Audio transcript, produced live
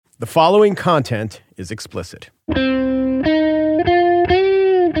The following content is explicit.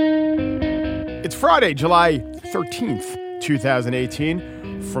 It's Friday, July 13th,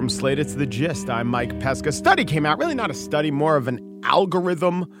 2018. From Slate, it's The Gist. I'm Mike Pesca. Study came out, really not a study, more of an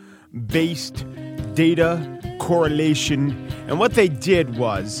algorithm-based data correlation. And what they did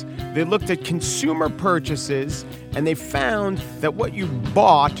was they looked at consumer purchases and they found that what you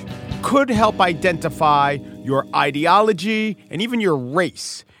bought could help identify your ideology and even your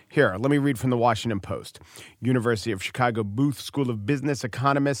race. Here, let me read from the Washington Post. University of Chicago Booth School of Business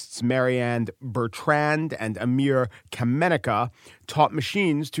economists Marianne Bertrand and Amir Kamenika taught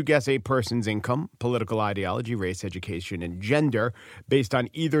machines to guess a person's income, political ideology, race, education, and gender based on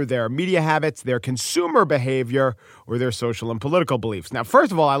either their media habits, their consumer behavior, or their social and political beliefs. Now,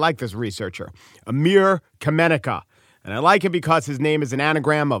 first of all, I like this researcher, Amir Kamenika, and I like him because his name is an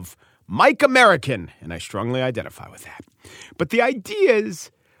anagram of Mike American, and I strongly identify with that. But the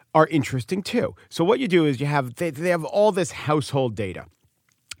ideas are interesting too. So what you do is they have all this household data.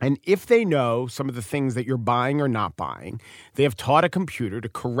 And if they know some of the things that you're buying or not buying, they have taught a computer to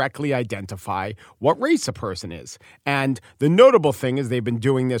correctly identify what race a person is. And the notable thing is they've been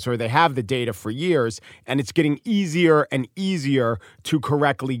doing this, or they have the data for years, and it's getting easier and easier to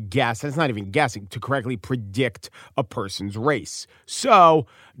correctly guess. And it's not even guessing, to correctly predict a person's race. So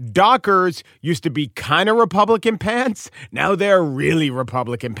Dockers used to be kind of Republican pants. Now they're really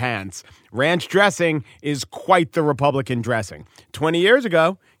Republican pants. Ranch dressing is quite the Republican dressing. 20 years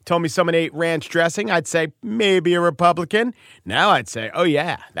ago, told me someone ate ranch dressing, I'd say maybe a Republican. Now I'd say, oh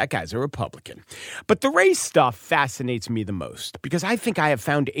yeah, that guy's a Republican. But the race stuff fascinates me the most because I think I have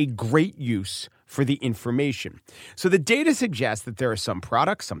found a great use for the information. So the data suggests that there are some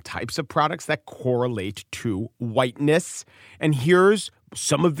products, some types of products that correlate to whiteness. And here's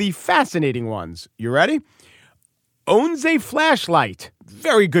some of the fascinating ones. You ready? Owns a flashlight.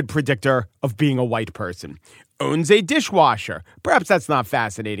 Very good predictor of being a white person. Owns a dishwasher. Perhaps that's not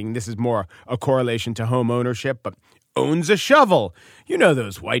fascinating. This is more a correlation to home ownership, but owns a shovel. You know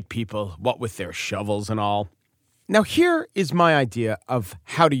those white people, what with their shovels and all. Now here is my idea of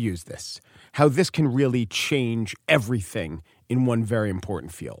how to use this, how this can really change everything in one very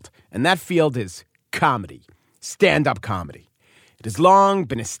important field. And that field is comedy, stand-up comedy. It has long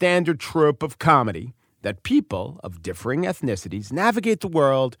been a standard trope of comedy that people of differing ethnicities navigate the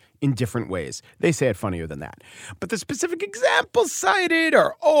world in different ways. They say it funnier than that. But the specific examples cited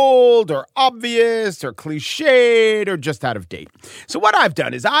are old or obvious or cliched or just out of date. So what I've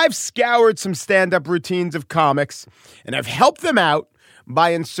done is I've scoured some stand-up routines of comics and I've helped them out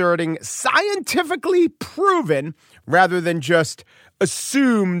by inserting scientifically proven rather than just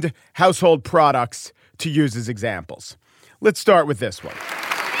assumed household products to use as examples. Let's start with this one.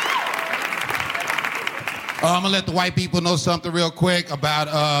 I'm going to let the white people know something real quick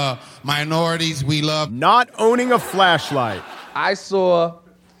about minorities we love. Not owning a flashlight. I saw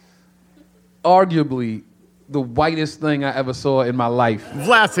arguably the whitest thing I ever saw in my life.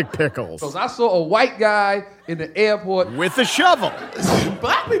 Vlasic pickles. Because I saw a white guy in the airport. With a shovel.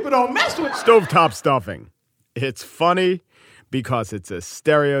 Black people don't mess with Stovetop stuffing. It's funny because it's a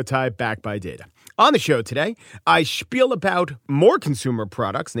stereotype backed by data. On the show today, I spiel about more consumer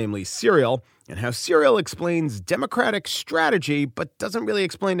products, namely cereal, and how cereal explains Democratic strategy but doesn't really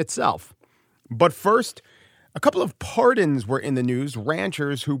explain itself. But first, a couple of pardons were in the news.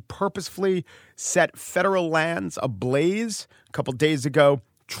 Ranchers who purposefully set federal lands ablaze. A couple days ago,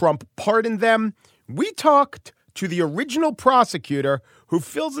 Trump pardoned them. We talked to the original prosecutor who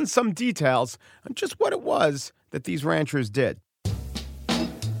fills in some details on just what it was that these ranchers did.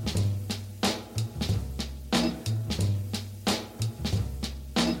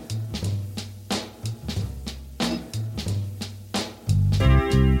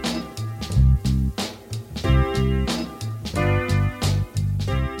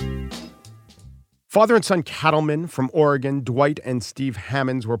 Father and son cattlemen from Oregon, Dwight and Steve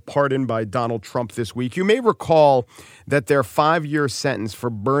Hammonds, were pardoned by Donald Trump this week. You may recall that their 5-year sentence for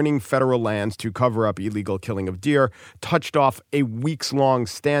burning federal lands to cover up illegal killing of deer touched off a weeks-long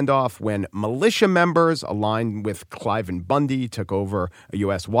standoff when militia members aligned with Cliven Bundy took over a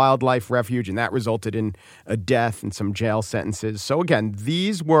U.S. wildlife refuge, and that resulted in a death and some jail sentences. So again,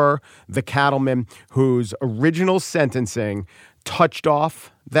 these were the cattlemen whose original sentencing touched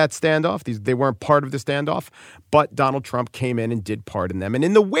off that standoff. They weren't part of the standoff, but Donald Trump came in and did pardon them. And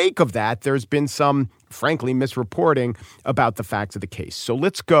in the wake of that, there's been some, frankly, misreporting about the facts of the case. So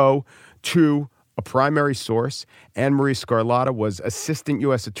let's go to a primary source. AnneMarie Sgarlata was assistant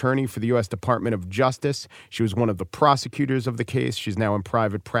U.S. attorney for the U.S. Department of Justice. She was one of the prosecutors of the case. She's now in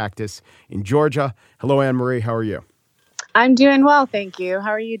private practice in Georgia. Hello, AnneMarie. How are you? I'm doing well, thank you.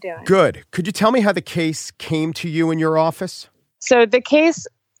 How are you doing? Good. Could you tell me how the case came to you in your office? So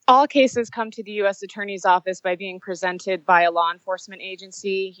all cases come to the U.S. Attorney's Office by being presented by a law enforcement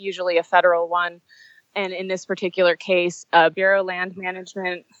agency, usually a federal one. And in this particular case, a Bureau of Land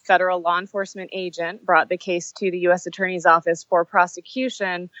Management federal law enforcement agent brought the case to the U.S. Attorney's Office for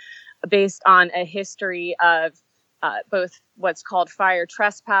prosecution based on a history of both what's called fire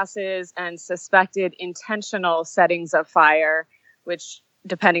trespasses and suspected intentional settings of fire, which,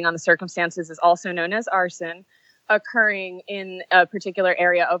 depending on the circumstances, is also known as arson, occurring in a particular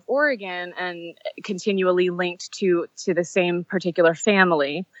area of Oregon and continually linked to the same particular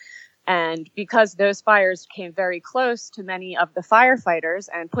family. And because those fires came very close to many of the firefighters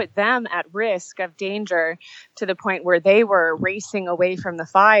and put them at risk of danger to the point where they were racing away from the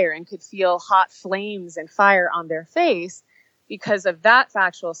fire and could feel hot flames and fire on their face, because of that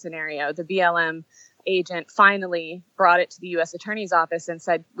factual scenario, the BLM agent finally brought it to the U.S. Attorney's Office and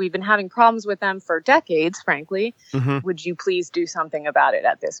said, we've been having problems with them for decades, frankly. Mm-hmm. Would you please do something about it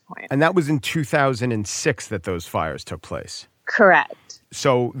at this point? And that was in 2006 that those fires took place. Correct.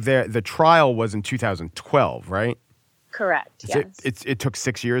 So the trial was in 2012, right? Correct, yes. It took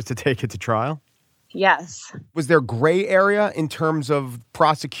 6 years to take it to trial? Yes. Was there gray area in terms of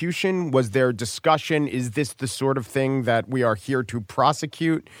prosecution? Was there discussion? Is this the sort of thing that we are here to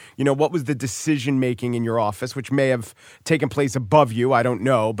prosecute? You know, what was the decision-making in your office, which may have taken place above you? I don't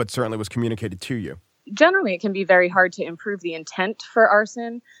know, but certainly was communicated to you. Generally, it can be very hard to improve the intent for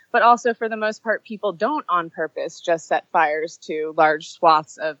arson, but also for the most part, people don't on purpose just set fires to large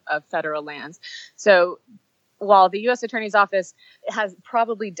swaths of federal lands. So while the U.S. Attorney's Office has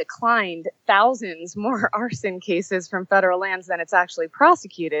probably declined thousands more arson cases from federal lands than it's actually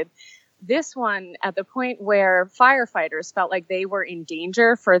prosecuted, this one, at the point where firefighters felt like they were in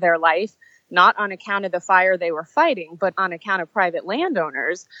danger for their life, not on account of the fire they were fighting, but on account of private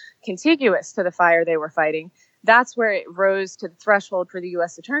landowners contiguous to the fire they were fighting, that's where it rose to the threshold for the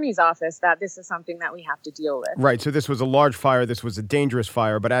U.S. Attorney's Office that this is something that we have to deal with. Right. So this was a large fire. This was a dangerous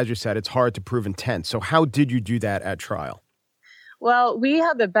fire. But as you said, it's hard to prove intent. So how did you do that at trial? Well, we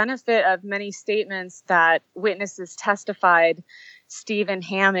have the benefit of many statements that witnesses testified Steven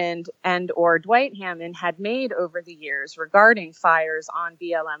Hammond and or Dwight Hammond had made over the years regarding fires on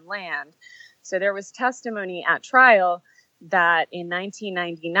BLM land. So there was testimony at trial that in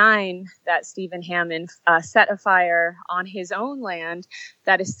 1999 that Steven Hammond set a fire on his own land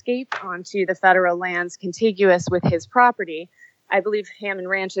that escaped onto the federal lands contiguous with his property. I believe Hammond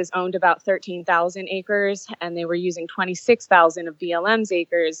Ranches owned about 13,000 acres, and they were using 26,000 of BLM's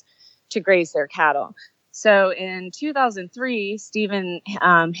acres to graze their cattle. So in 2003, Steven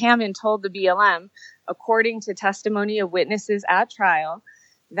Hammond told the BLM, according to testimony of witnesses at trial,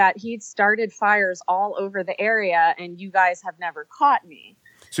 that he'd started fires all over the area and you guys have never caught me.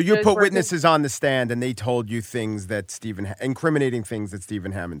 So you put witnesses on the stand and they told you things that incriminating things that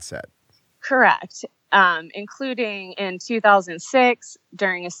Steven Hammond said. Correct. Including in 2006,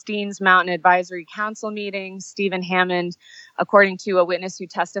 during a Steens Mountain Advisory Council meeting, Steven Hammond, according to a witness who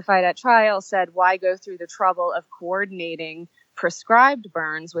testified at trial, said, why go through the trouble of coordinating prescribed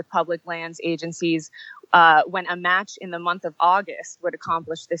burns with public lands agencies when a match in the month of August would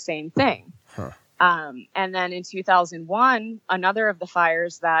accomplish the same thing? Huh. And then in 2001, another of the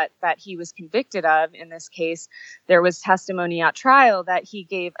fires that he was convicted of in this case, there was testimony at trial that he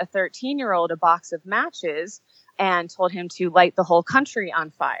gave a 13-year-old a box of matches and told him to light the whole country on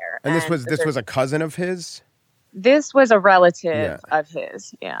fire. And this was a cousin of his? This was a relative of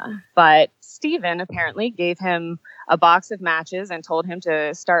his, yeah. But Steven apparently gave him a box of matches and told him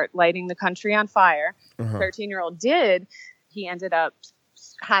to start lighting the country on fire. Uh-huh. 13-year-old did. He ended up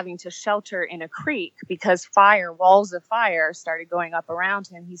having to shelter in a creek because walls of fire started going up around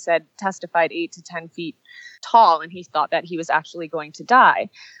him. He said, testified 8 to 10 feet tall, and he thought that he was actually going to die.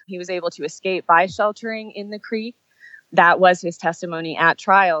 He was able to escape by sheltering in the creek. That was his testimony at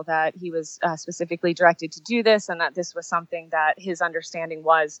trial, that he was specifically directed to do this and that this was something that his understanding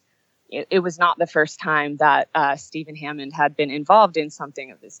was. It was not the first time that Steven Hammond had been involved in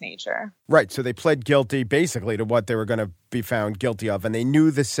something of this nature. Right. So they pled guilty basically to what they were going to be found guilty of, and they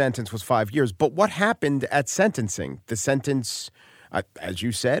knew the sentence was 5 years. But what happened at sentencing? The sentence, as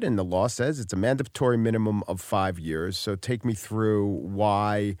you said, and the law says, it's a mandatory minimum of 5 years. So take me through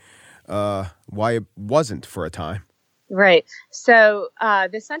why it wasn't for a time. Right. So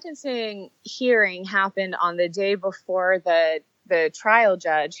the sentencing hearing happened on the day before the trial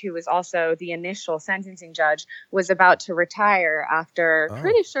judge, who was also the initial sentencing judge, was about to retire after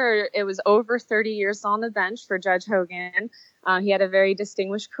pretty sure it was over 30 years on the bench for Judge Hogan. He had a very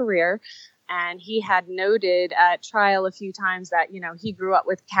distinguished career. And he had noted at trial a few times that, he grew up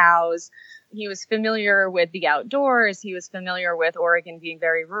with cows. He was familiar with the outdoors. He was familiar with Oregon being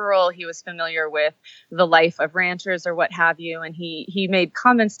very rural. He was familiar with the life of ranchers or what have you. And he made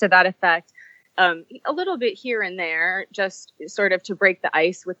comments to that effect. A little bit here and there, just sort of to break the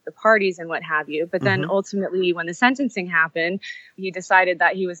ice with the parties and what have you. But then ultimately, when the sentencing happened, he decided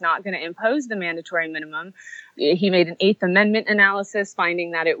that he was not going to impose the mandatory minimum. He made an Eighth Amendment analysis,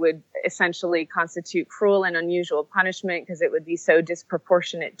 finding that it would essentially constitute cruel and unusual punishment because it would be so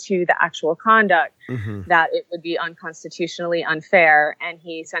disproportionate to the actual conduct that it would be unconstitutionally unfair. And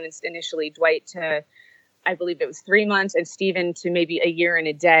he sentenced initially Dwight to, I believe it was 3 months, and Steven to maybe a year and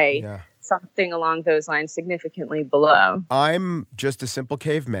a day. Yeah. Something along those lines, significantly below. I'm just a simple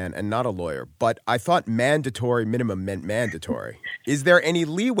caveman and not a lawyer, but I thought mandatory minimum meant mandatory. Is there any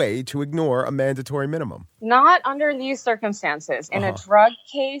leeway to ignore a mandatory minimum? Not under these circumstances. In a drug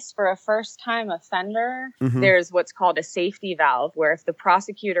case for a first-time offender, there's what's called a safety valve, where if the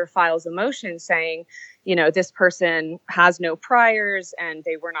prosecutor files a motion saying, this person has no priors and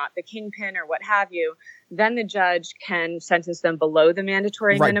they were not the kingpin or what have you, then the judge can sentence them below the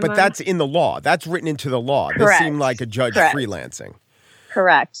mandatory minimum. But that's in the law. That's written into the law. Correct. This seemed like a judge freelancing.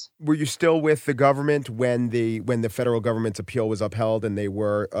 Correct. Were you still with the government when the federal government's appeal was upheld and they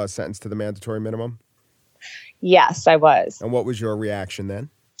were sentenced to the mandatory minimum? Yes, I was. And what was your reaction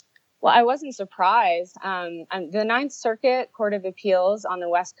then? Well, I wasn't surprised. The Ninth Circuit Court of Appeals on the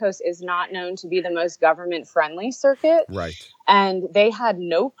West Coast is not known to be the most government-friendly circuit. Right. And they had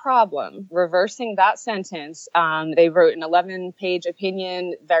no problem reversing that sentence. They wrote an 11-page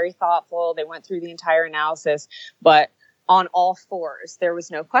opinion, very thoughtful. They went through the entire analysis, but on all fours, there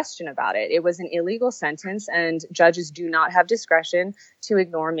was no question about it. It was an illegal sentence, and judges do not have discretion to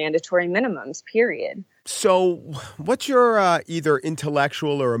ignore mandatory minimums, period. So what's your either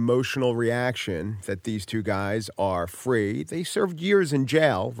intellectual or emotional reaction that these two guys are free? They served years in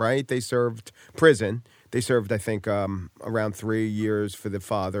jail, right? They served prison. They served, I think, around 3 years for the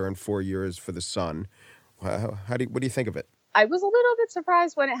father and 4 years for the son. What do you think of it? I was a little bit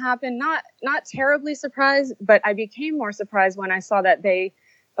surprised when it happened. Not terribly surprised, but I became more surprised when I saw that they,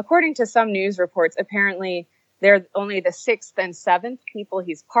 according to some news reports, apparently they're only the sixth and seventh people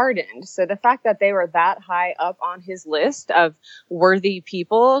he's pardoned. So the fact that they were that high up on his list of worthy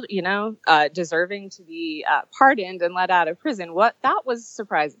people, deserving to be pardoned and let out of prison, that was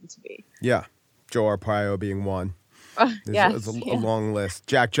surprising to me. Yeah. Joe Arpaio being one. There's a long list.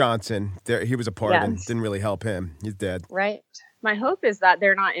 Jack Johnson, he was a pardon. Yes. Didn't really help him. He's dead. Right. My hope is that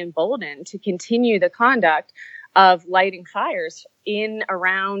they're not emboldened to continue the conduct of lighting fires in,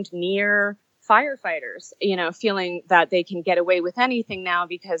 around, near firefighters, feeling that they can get away with anything now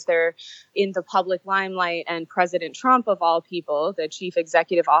because they're in the public limelight, and President Trump, of all people, the chief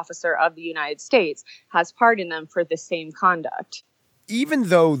executive officer of the United States, has pardoned them for the same conduct. Even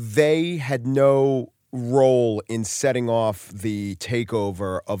though they had no role in setting off the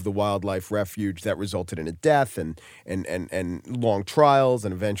takeover of the wildlife refuge that resulted in a death and long trials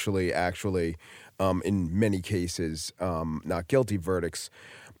and eventually actually, in many cases, not guilty verdicts,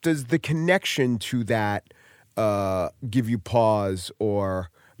 does the connection to that give you pause or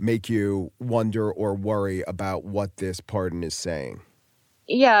make you wonder or worry about what this pardon is saying?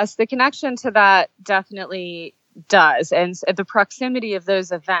 Yes, the connection to that definitely does. And the proximity of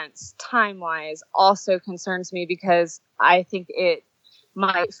those events, time-wise, also concerns me because I think it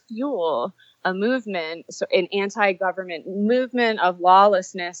might fuel a movement, so an anti-government movement of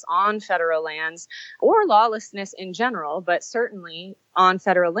lawlessness on federal lands, or lawlessness in general, but certainly on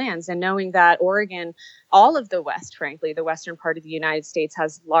federal lands. And knowing that Oregon, all of the West, frankly, the western part of the United States,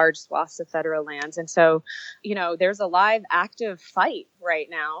 has large swaths of federal lands. And so, there's a live, active fight right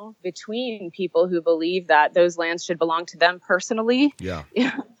now between people who believe that those lands should belong to them personally. Yeah.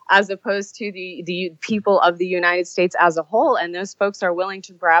 As opposed to the people of the United States as a whole. And those folks are willing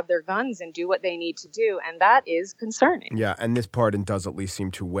to grab their guns and do what they need to do. And that is concerning. Yeah, and this pardon does at least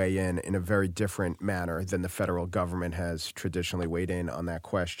seem to weigh in a very different manner than the federal government has traditionally weighed in on that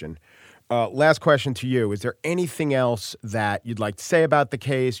question. Last question to you. Is there anything else that you'd like to say about the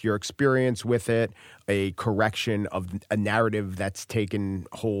case, your experience with it, a correction of a narrative that's taken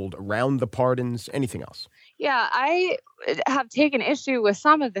hold around the pardons, anything else? Yeah, I have taken issue with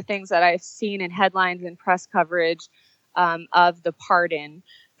some of the things that I've seen in headlines and press coverage of the pardon.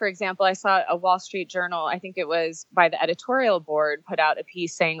 For example, I saw a Wall Street Journal, I think it was by the editorial board, put out a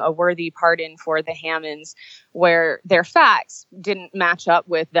piece saying a worthy pardon for the Hammonds, where their facts didn't match up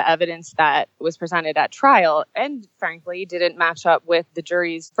with the evidence that was presented at trial, and frankly, didn't match up with the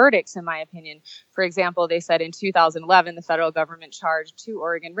jury's verdicts, in my opinion. For example, they said in 2011, the federal government charged 2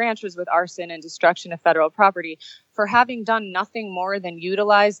 Oregon ranchers with arson and destruction of federal property for having done nothing more than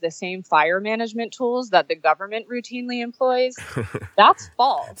utilize the same fire management tools that the government routinely employs. That's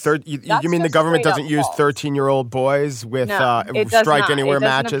false. You mean the government doesn't use 13-year-old boys with strike anywhere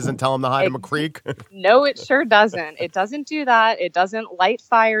matches and tell them to hide in a creek? No, it sure doesn't. It doesn't do that. It doesn't light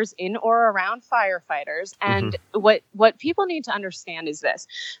fires in or around firefighters. And what people need to understand is this.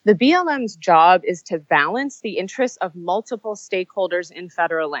 The BLM's job is to balance the interests of multiple stakeholders in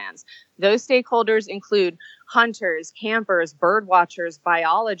federal lands. Those stakeholders include hunters, campers, bird watchers,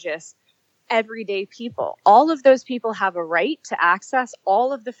 biologists, everyday people. All of those people have a right to access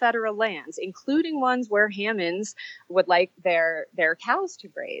all of the federal lands, including ones where Hammonds would like their cows to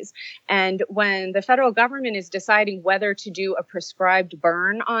graze. And when the federal government is deciding whether to do a prescribed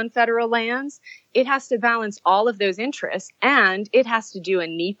burn on federal lands, it has to balance all of those interests, and it has to do a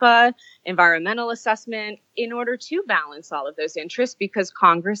NEPA environmental assessment in order to balance all of those interests, because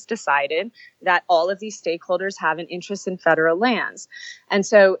Congress decided that all of these stakeholders have an interest in federal lands. And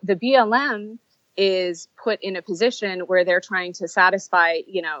so the BLM is put in a position where they're trying to satisfy,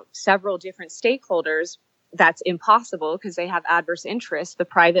 several different stakeholders. That's impossible because they have adverse interests. The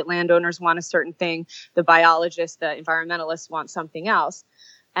private landowners want a certain thing. The biologists, the environmentalists want something else.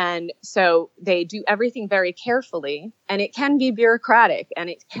 And so they do everything very carefully, and it can be bureaucratic and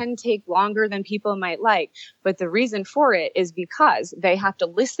it can take longer than people might like. But the reason for it is because they have to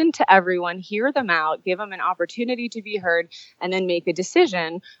listen to everyone, hear them out, give them an opportunity to be heard, and then make a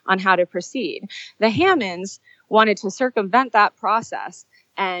decision on how to proceed. The Hammonds wanted to circumvent that process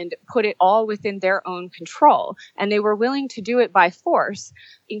and put it all within their own control. And they were willing to do it by force,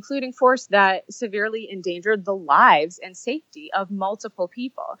 including force that severely endangered the lives and safety of multiple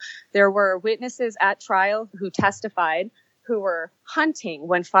people. There were witnesses at trial who testified who were hunting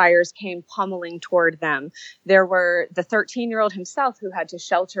when fires came pummeling toward them. There were the 13-year-old himself who had to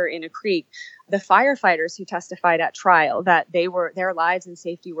shelter in a creek. The firefighters who testified at trial that their lives and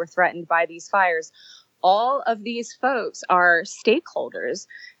safety were threatened by these fires. All of these folks are stakeholders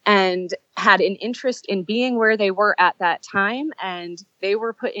and had an interest in being where they were at that time. And they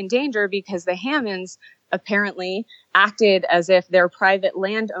were put in danger because the Hammonds apparently acted as if their private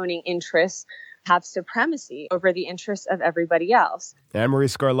landowning interests have supremacy over the interests of everybody else.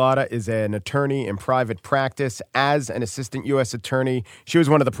 AnneMarie Sgarlata is an attorney in private practice. As an assistant U.S. attorney, she was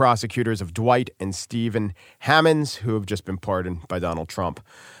one of the prosecutors of Dwight and Steven Hammonds, who have just been pardoned by Donald Trump.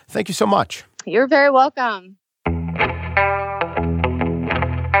 Thank you so much. You're very welcome.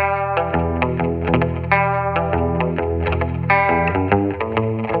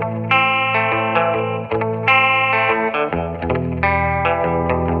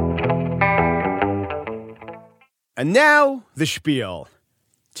 And now, the Spiel.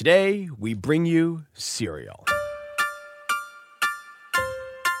 Today, we bring you cereal.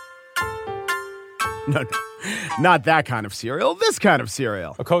 No, not that kind of cereal, this kind of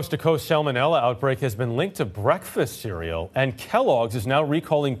cereal. A coast-to-coast salmonella outbreak has been linked to breakfast cereal, and Kellogg's is now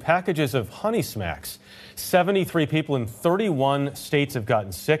recalling packages of Honey Smacks. 73 people in 31 states have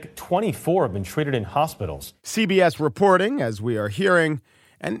gotten sick. 24 have been treated in hospitals. CBS reporting, as we are hearing,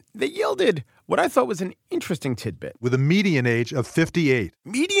 and they yielded what I thought was an interesting tidbit. With a median age of 58.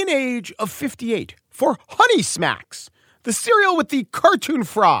 Median age of 58 for Honey Smacks, the cereal with the cartoon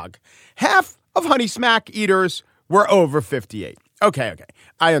frog. Half of Honey Smack eaters were over 58. Okay.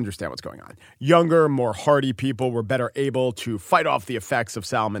 I understand what's going on. Younger, more hardy people were better able to fight off the effects of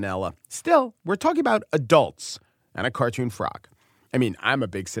salmonella. Still, we're talking about adults and a cartoon frog. I mean, I'm a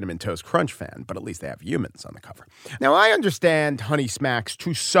big Cinnamon Toast Crunch fan, but at least they have humans on the cover. Now, I understand Honey Smacks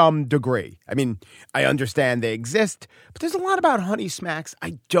to some degree. I mean, I understand they exist, but there's a lot about Honey Smacks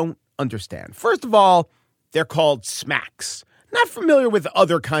I don't understand. First of all, they're called smacks. Not familiar with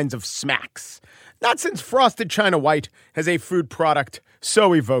other kinds of smacks. Not since Frosted China White has a food product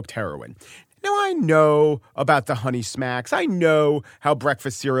so evoked heroin. Now, I know about the Honey Smacks. I know how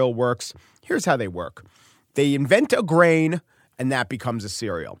breakfast cereal works. Here's how they work. They invent a grain, and that becomes a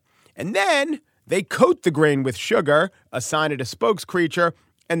cereal. And then they coat the grain with sugar, assign it a spokes creature,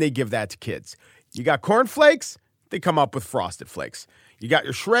 and they give that to kids. You got corn flakes, they come up with Frosted Flakes. You got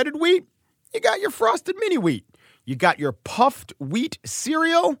your shredded wheat, you got your Frosted Mini Wheat. You got your puffed wheat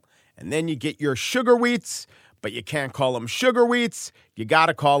cereal, and then you get your sugar wheats, but you can't call them sugar wheats. You got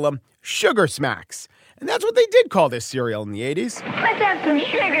to call them sugar smacks. And that's what they did call this cereal in the 80s. Let's have some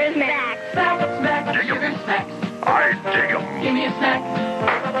sugar smacks. Smack, sugar smacks. I dig 'em. Give me a snack,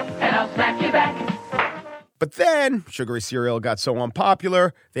 and I'll smack you back. But then sugary cereal got so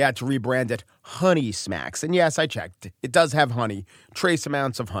unpopular, they had to rebrand it Honey Smacks. And yes, I checked. It does have honey, trace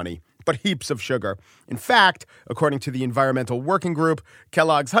amounts of honey, but heaps of sugar. In fact, according to the Environmental Working Group,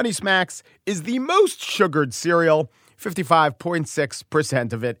 Kellogg's Honey Smacks is the most sugared cereal.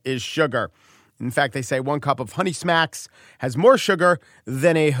 55.6% of it is sugar. In fact, they say 1 cup of Honey Smacks has more sugar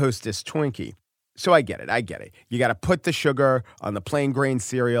than a Hostess Twinkie. So I get it. You got to put the sugar on the plain grain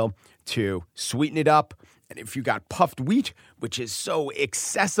cereal to sweeten it up. And if you got puffed wheat, which is so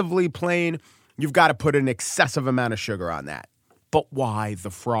excessively plain, you've got to put an excessive amount of sugar on that. But why the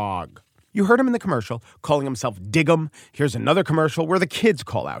frog? You heard him in the commercial calling himself Diggum. Here's another commercial where the kids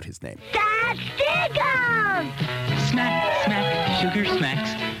call out his name. That's Diggum! Smack, smack, sugar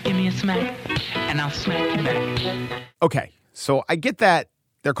smacks. Give me a smack, and I'll smack you back. Okay, so I get that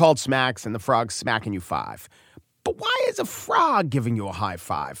they're called smacks and the frog's smacking you 5. But why is a frog giving you a high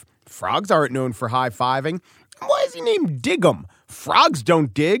five? Frogs aren't known for high-fiving. Why is he named Diggum? Frogs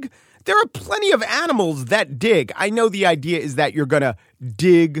don't dig. There are plenty of animals that dig. I know the idea is that you're going to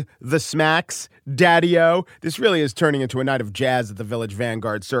dig the smacks, daddy-o. This really is turning into a night of jazz at the Village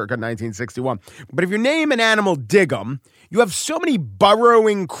Vanguard circa 1961. But if you name an animal Diggum, you have so many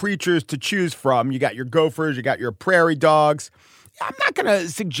burrowing creatures to choose from. You got your gophers, you got your prairie dogs. I'm not going to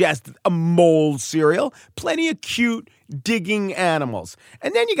suggest a mole cereal. Plenty of cute, digging animals.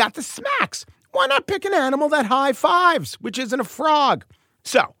 And then you got the smacks. Why not pick an animal that high fives, which isn't a frog?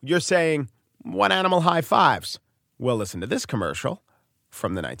 So you're saying, what animal high fives? Well, listen to this commercial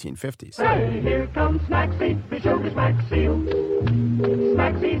from the 1950s. Hey, here comes Smaxy, the sugar smack seal.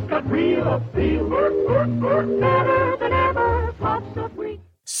 Smaxy's got real appeal. Better than ever, pops of wheat.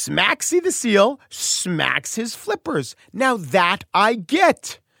 Smaxy the seal smacks his flippers. Now that I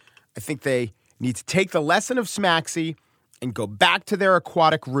get. I think they need to take the lesson of Smaxy and go back to their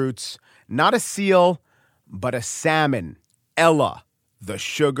aquatic roots. Not a seal, but a salmon. Ella, the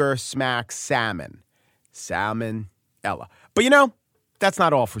sugar smack salmon. Salmon Ella. But you know, that's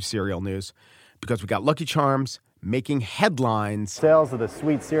not all for cereal news, because we got Lucky Charms making headlines. Sales of the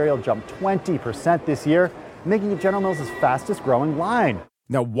sweet cereal jumped 20% this year, making it General Mills' fastest growing line.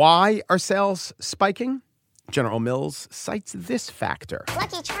 Now, why are sales spiking? General Mills cites this factor.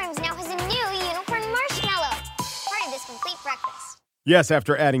 Lucky Charms now has a new unicorn marshmallow, part of this complete breakfast. Yes,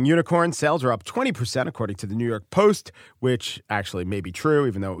 after adding unicorn, sales are up 20%, according to the New York Post, which actually may be true,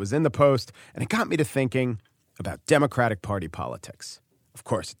 even though it was in the Post. And it got me to thinking about Democratic Party politics. Of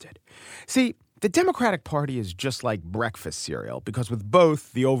course it did. See, the Democratic Party is just like breakfast cereal, because with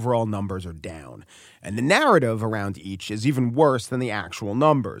both, the overall numbers are down. And the narrative around each is even worse than the actual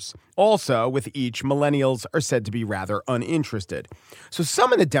numbers. Also, with each, millennials are said to be rather uninterested. So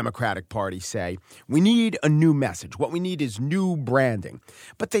some in the Democratic Party say, we need a new message. What we need is new branding.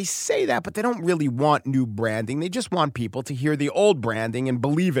 But they say that, but they don't really want new branding. They just want people to hear the old branding and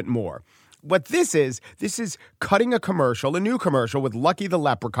believe it more. What this is cutting a new commercial with Lucky the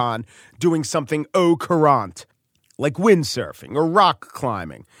Leprechaun doing something au courant, like windsurfing or rock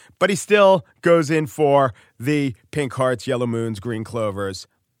climbing. But he still goes in for the pink hearts, yellow moons, green clovers,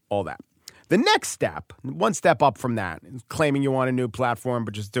 all that. The next step, one step up from that, claiming you want a new platform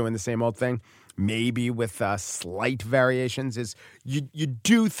but just doing the same old thing, maybe with slight variations, is you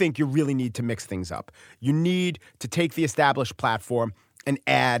do think you really need to mix things up. You need to take the established platform and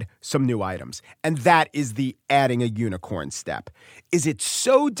add some new items. And that is the adding a unicorn step. Is it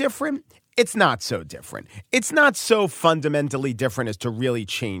so different? It's not so different. It's not so fundamentally different as to really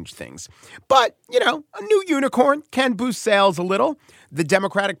change things. But, you know, a new unicorn can boost sales a little. The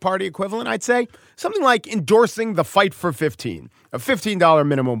Democratic Party equivalent, I'd say, something like endorsing the Fight for 15, a $15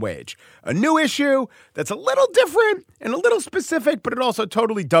 minimum wage. A new issue that's a little different and a little specific, but it also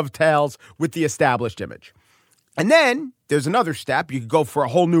totally dovetails with the established image. And then there's another step. You could go for a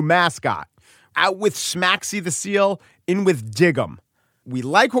whole new mascot. Out with Smaxy the seal, in with Diggum. We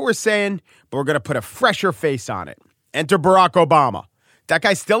like what we're saying, but we're going to put a fresher face on it. Enter Barack Obama. That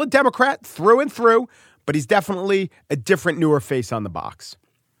guy's still a Democrat through and through, but he's definitely a different, newer face on the box.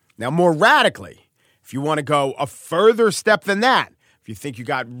 Now, more radically, if you want to go a further step than that, if you think you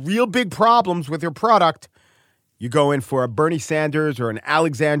got real big problems with your product, you go in for a Bernie Sanders or an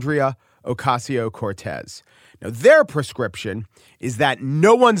Alexandria Ocasio-Cortez. Now, their prescription is that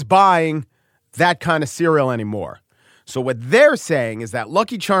no one's buying that kind of cereal anymore. So what they're saying is that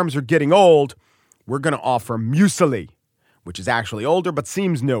Lucky Charms are getting old. We're going to offer muesli, which is actually older but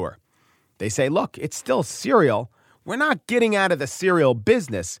seems newer. They say, look, it's still cereal. we're not getting out of the cereal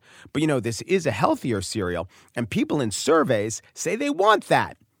business, but this is a healthier cereal, and people in surveys say they want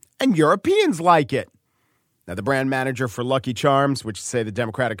that, and Europeans like it. Now, the brand manager for Lucky Charms, which say the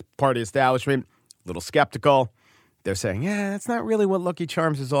Democratic Party establishment, a little skeptical. They're saying, that's not really what Lucky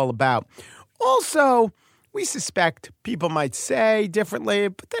Charms is all about. Also, we suspect people might say differently,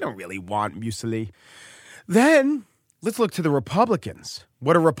 but they don't really want muesli. Then, let's look to the Republicans.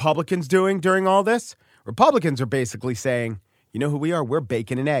 What are Republicans doing during all this? Republicans are basically saying, you know who we are? We're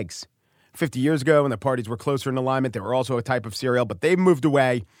bacon and eggs. 50 years ago, when the parties were closer in alignment, they were also a type of cereal, but they've moved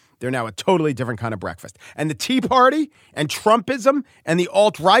away. They're now a totally different kind of breakfast. And the Tea Party and Trumpism and the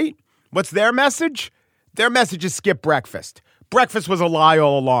alt-right, what's their message? Their message is skip breakfast. Breakfast was a lie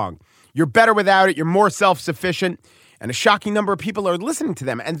all along. You're better without it. You're more self-sufficient. And a shocking number of people are listening to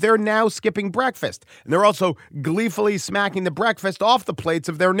them, and they're now skipping breakfast. And they're also gleefully smacking the breakfast off the plates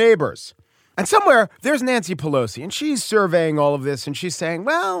of their neighbors. And somewhere, there's Nancy Pelosi, and she's surveying all of this, and she's saying,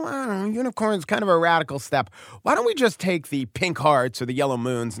 well, I don't know, unicorn's kind of a radical step. Why don't we just take the pink hearts or the yellow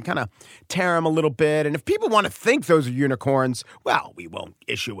moons and kind of tear them a little bit? And if people want to think those are unicorns, well, we won't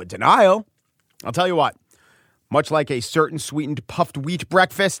issue a denial. I'll tell you what, much like a certain sweetened puffed wheat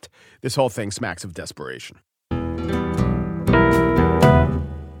breakfast, this whole thing smacks of desperation.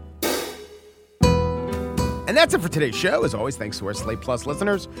 And that's it for today's show. As always, thanks to our Slate Plus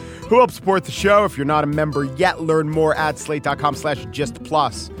listeners who help support the show. If you're not a member yet, learn more at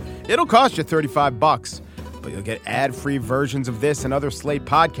slate.com/gistplus. It'll cost you $35, but you'll get ad-free versions of this and other Slate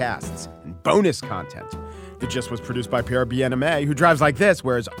podcasts and bonus content. The Gist was produced by AnneMarie, who drives like this,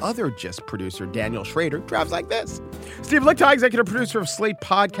 whereas other Gist producer Daniel Schrader drives like this. Steve Lichtau, executive producer of Slate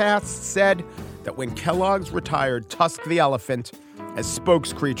Podcasts, said that when Kellogg's retired Tusk the elephant as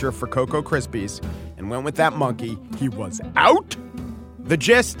spokescreature for Cocoa Krispies and went with that monkey, he was out. The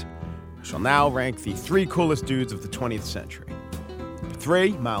Gist shall now rank the 3 coolest dudes of the 20th century. Number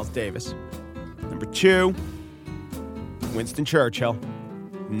 3, Miles Davis. Number 2, Winston Churchill.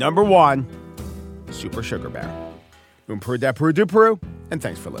 Number 1, Super Sugar Baron. Peru da Peru du Peru, and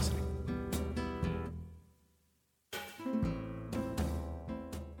thanks for listening.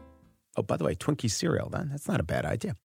 Oh, by the way, Twinkie cereal, that's not a bad idea.